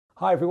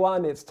Hi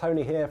everyone, it's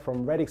Tony here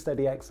from Ready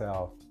Steady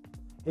Excel.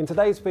 In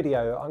today's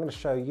video, I'm going to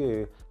show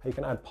you how you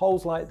can add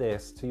polls like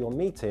this to your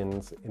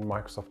meetings in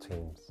Microsoft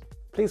Teams.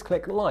 Please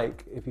click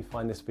like if you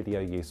find this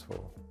video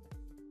useful.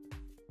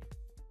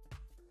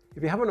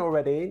 If you haven't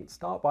already,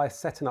 start by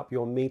setting up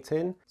your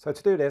meeting. So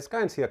to do this,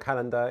 go into your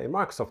calendar in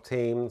Microsoft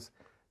Teams,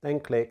 then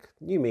click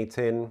New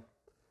Meeting,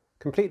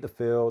 complete the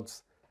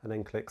fields, and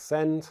then click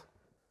Send.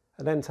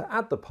 And then to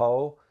add the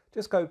poll,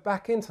 just go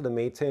back into the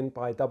meeting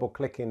by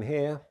double-clicking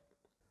here,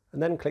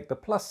 and then click the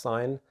plus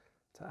sign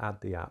to add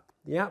the app.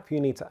 The app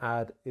you need to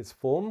add is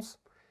Forms.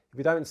 If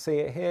you don't see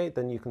it here,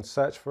 then you can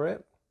search for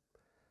it.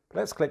 But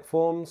let's click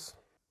Forms,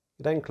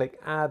 you then click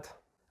Add,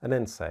 and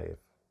then Save.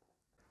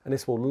 And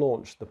this will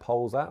launch the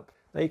Polls app.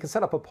 Now you can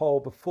set up a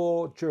poll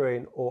before,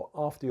 during, or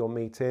after your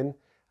meeting,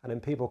 and then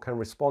people can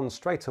respond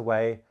straight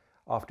away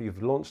after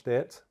you've launched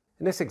it.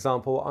 In this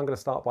example, I'm going to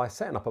start by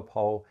setting up a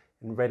poll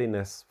in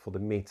readiness for the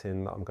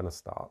meeting that I'm going to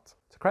start.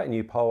 To create a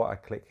new poll, I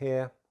click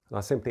here, and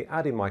I simply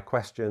add in my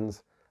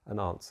questions and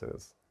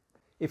answers.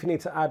 If you need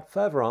to add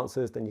further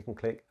answers, then you can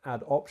click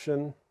Add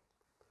Option.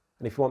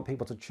 And if you want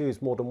people to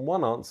choose more than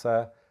one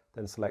answer,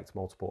 then select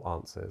Multiple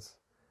Answers.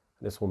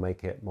 And this will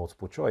make it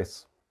multiple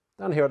choice.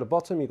 Down here at the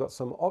bottom, you've got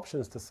some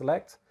options to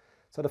select.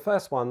 So the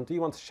first one, do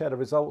you want to share the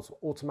results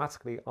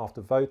automatically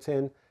after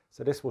voting?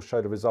 So this will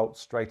show the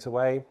results straight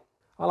away.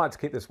 I like to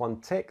keep this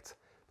one ticked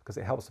because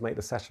it helps to make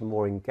the session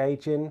more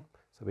engaging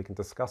so we can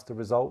discuss the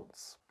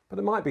results. But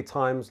there might be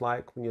times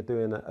like when you're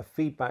doing a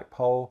feedback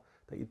poll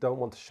that you don't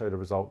want to show the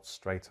results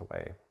straight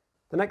away.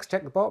 The next,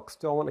 check the box,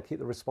 do I want to keep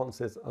the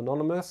responses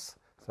anonymous?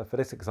 So for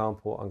this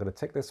example, I'm going to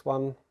tick this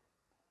one.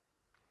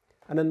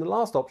 And then the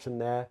last option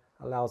there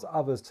allows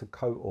others to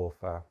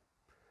co-author.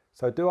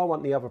 So do I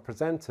want the other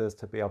presenters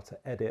to be able to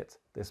edit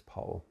this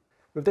poll?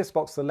 With this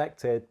box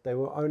selected, they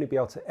will only be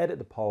able to edit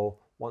the poll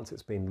once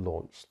it's been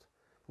launched.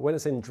 But when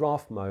it's in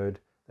draft mode,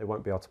 they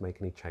won't be able to make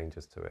any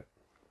changes to it.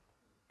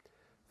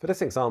 For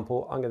this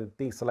example, I'm going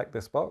to deselect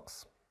this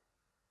box,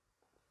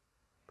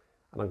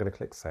 and I'm going to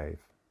click Save.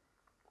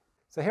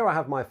 So here I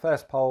have my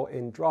first poll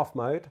in draft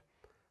mode,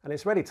 and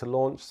it's ready to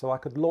launch, so I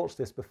could launch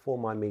this before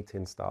my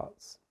meeting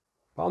starts.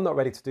 But I'm not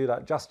ready to do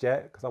that just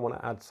yet because I want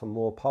to add some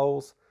more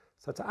polls.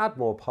 So to add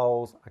more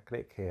polls, I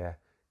click here,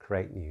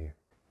 Create New.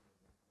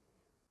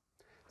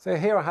 So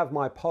here I have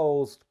my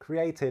polls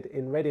created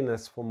in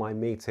readiness for my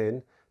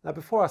meeting. Now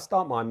before I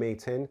start my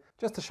meeting,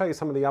 just to show you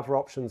some of the other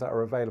options that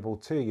are available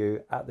to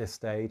you at this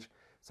stage.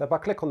 So if I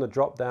click on the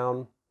drop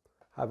down,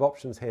 I have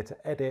options here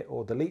to edit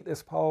or delete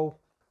this poll.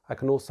 I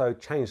can also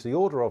change the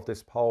order of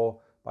this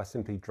poll by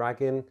simply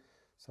dragging.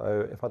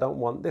 So if I don't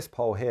want this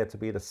poll here to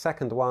be the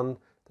second one,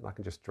 then I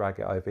can just drag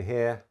it over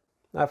here.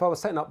 Now if I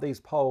was setting up these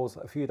polls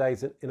a few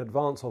days in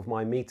advance of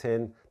my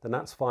meeting, then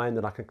that's fine,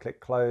 then I can click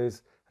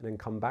close and then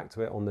come back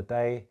to it on the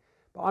day.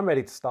 But I'm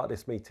ready to start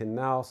this meeting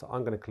now, so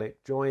I'm going to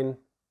click join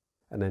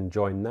and then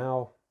join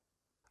now.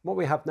 What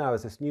we have now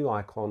is this new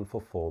icon for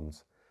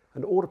forms,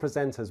 and all the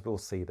presenters will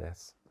see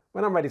this.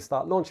 When I'm ready to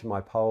start launching my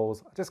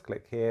polls, I just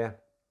click here,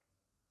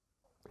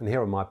 and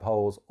here are my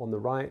polls on the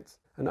right,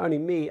 and only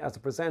me as a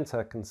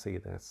presenter can see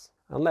this,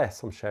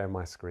 unless I'm sharing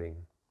my screen.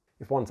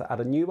 If I want to add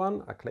a new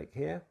one, I click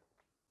here,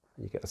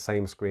 and you get the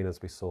same screen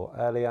as we saw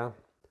earlier.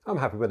 I'm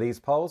happy with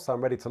these polls, so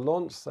I'm ready to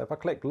launch. So if I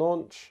click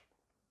launch,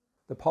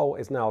 the poll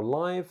is now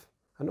live,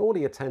 and all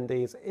the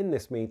attendees in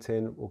this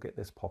meeting will get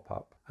this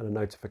pop-up and a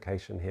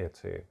notification here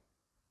too.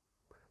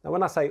 Now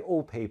when I say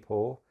all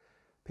people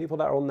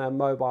that are on their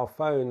mobile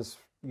phones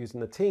using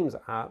the Teams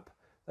app,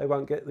 they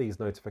won't get these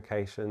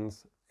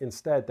notifications.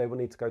 Instead, they will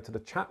need to go to the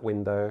chat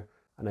window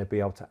and they'll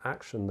be able to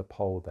action the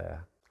poll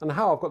there. And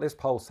how I've got this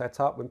poll set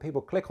up, when people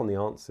click on the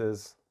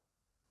answers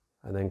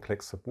and then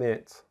click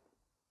submit,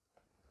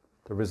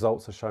 the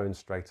results are shown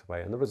straight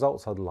away, and the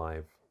results are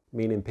live,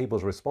 meaning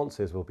people's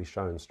responses will be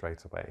shown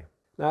straight away.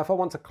 Now if I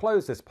want to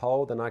close this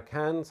poll, then I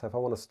can. So if I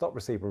want to stop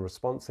receiving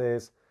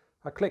responses,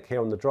 I click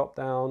here on the drop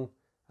down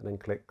and then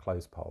click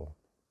close poll.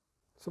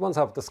 So once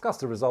I've discussed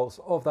the results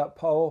of that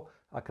poll,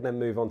 I can then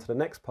move on to the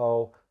next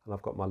poll, and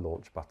I've got my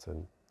launch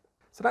button.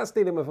 So that's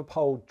dealing with a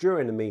poll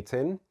during the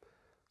meeting.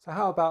 So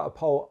how about a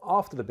poll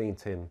after the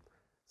meeting?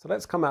 So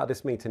let's come out of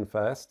this meeting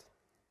first.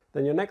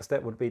 Then your next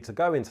step would be to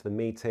go into the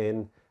meeting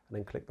and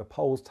then click the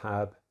polls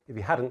tab. If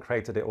you hadn't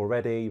created it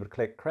already, you would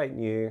click create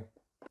new,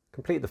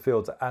 complete the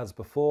fields as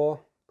before,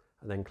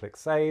 and then click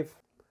save.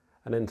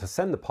 And then to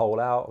send the poll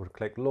out, I would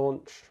click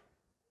launch.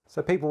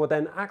 So people will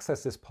then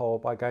access this poll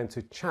by going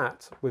to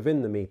chat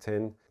within the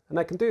meeting, and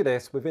they can do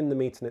this within the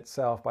meeting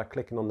itself by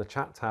clicking on the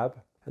chat tab,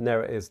 and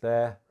there it is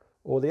there.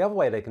 Or the other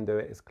way they can do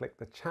it is click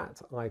the chat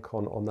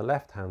icon on the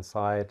left hand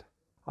side,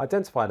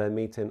 identify their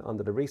meeting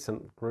under the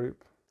recent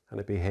group, and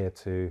it'll be here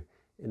too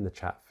in the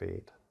chat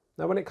feed.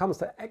 Now when it comes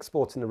to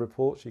exporting the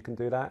reports, you can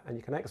do that, and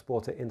you can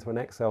export it into an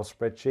Excel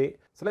spreadsheet.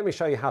 So let me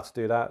show you how to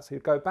do that. So you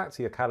go back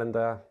to your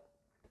calendar,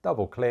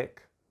 double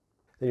click,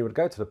 then you would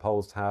go to the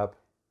polls tab,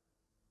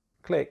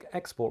 click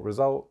export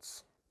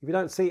results. If you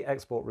don't see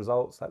export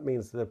results, that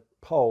means the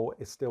poll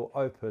is still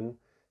open,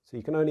 so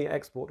you can only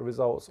export the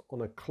results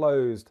on a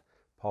closed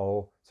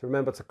poll. So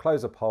remember, to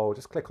close a poll,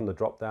 just click on the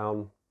drop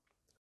down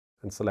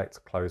and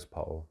select Close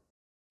Poll.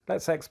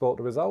 Let's export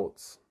the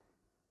results.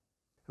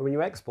 And when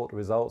you export the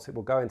results, it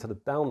will go into the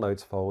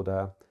Downloads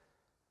folder,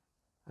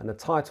 and the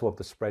title of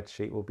the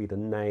spreadsheet will be the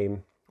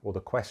name or the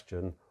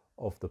question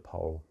of the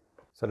poll.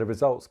 So the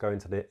results go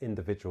into the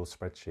individual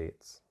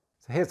spreadsheets.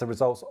 So here's the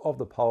results of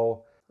the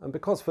poll. And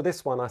because for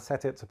this one I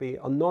set it to be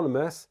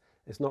anonymous,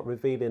 it's not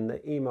revealing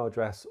the email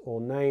address or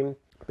name.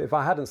 But if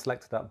I hadn't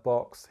selected that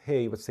box,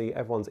 here you would see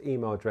everyone's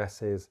email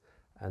addresses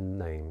and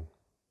name.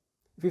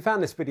 If you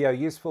found this video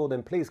useful,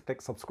 then please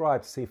click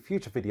subscribe to see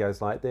future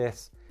videos like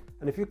this.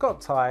 And if you've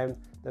got time,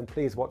 then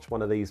please watch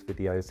one of these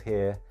videos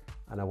here,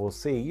 and I will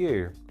see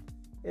you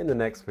in the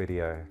next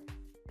video.